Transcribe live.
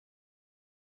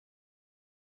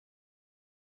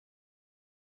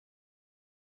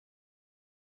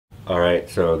Alright,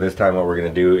 so this time what we're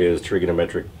going to do is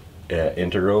trigonometric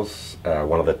integrals,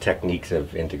 one of the techniques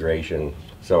of integration.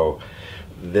 So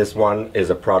this one is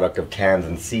a product of tans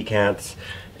and secants.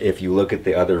 If you look at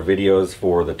the other videos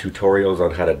for the tutorials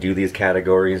on how to do these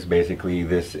categories, basically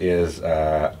this is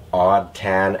odd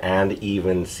tan and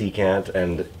even secant,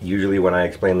 and usually when I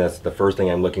explain this, the first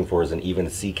thing I'm looking for is an even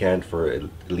secant for at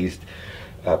least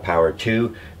power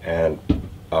 2, and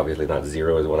obviously not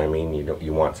 0 is what I mean.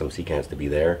 You want some secants to be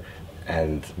there.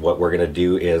 And what we're going to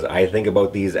do is, I think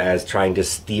about these as trying to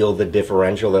steal the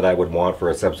differential that I would want for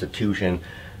a substitution,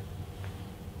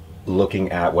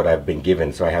 looking at what I've been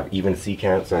given. So I have even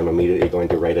secant, so I'm immediately going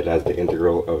to write it as the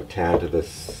integral of tan to the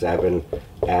 7x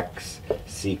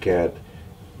secant.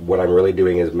 What I'm really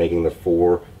doing is making the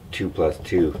 4 2 plus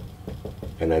 2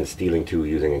 and then stealing 2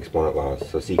 using exponent laws.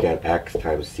 So secant x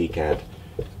times secant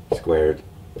squared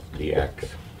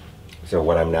dx. So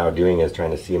what I'm now doing is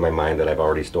trying to see in my mind that I've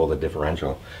already stole the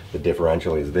differential. The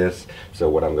differential is this, so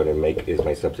what I'm going to make is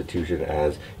my substitution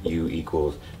as u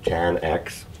equals tan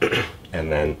x and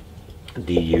then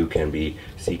du can be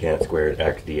secant squared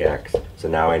x dx. So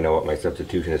now I know what my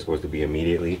substitution is supposed to be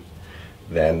immediately.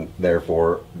 Then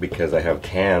therefore, because I have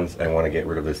tans, I want to get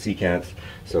rid of the secants,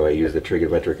 so I use the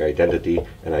trigonometric identity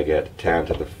and I get tan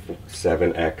to the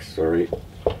 7x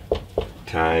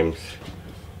times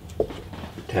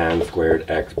tan squared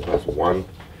x plus 1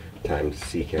 times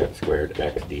secant squared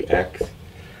x dx.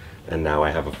 And now I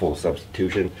have a full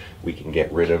substitution. We can get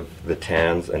rid of the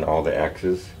tans and all the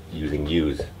x's using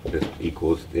u's. This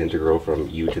equals the integral from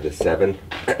u to the 7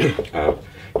 of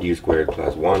u squared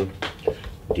plus 1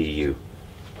 du.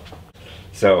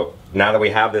 So now that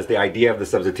we have this, the idea of the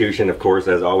substitution, of course,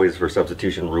 as always for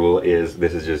substitution rule, is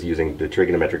this is just using the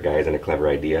trigonometric guys and a clever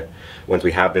idea. Once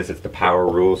we have this, it's the power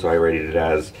rule, so I write it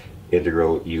as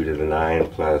integral u to the 9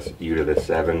 plus u to the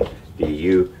 7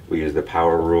 du. We use the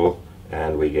power rule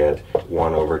and we get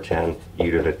 1 over 10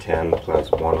 u to the 10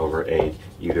 plus 1 over 8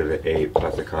 u to the 8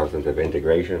 plus a constant of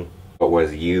integration. What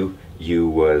was u? U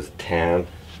was tan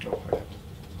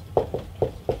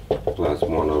plus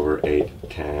 1 over 8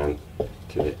 tan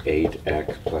to the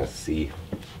 8x plus c.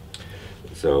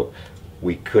 So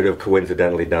we could have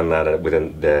coincidentally done that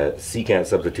within the secant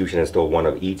substitution is still one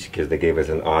of each because they gave us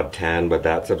an odd tan, but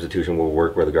that substitution will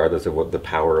work regardless of what the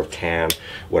power of tan.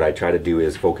 What I try to do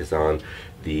is focus on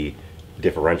the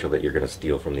differential that you're going to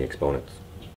steal from the exponents.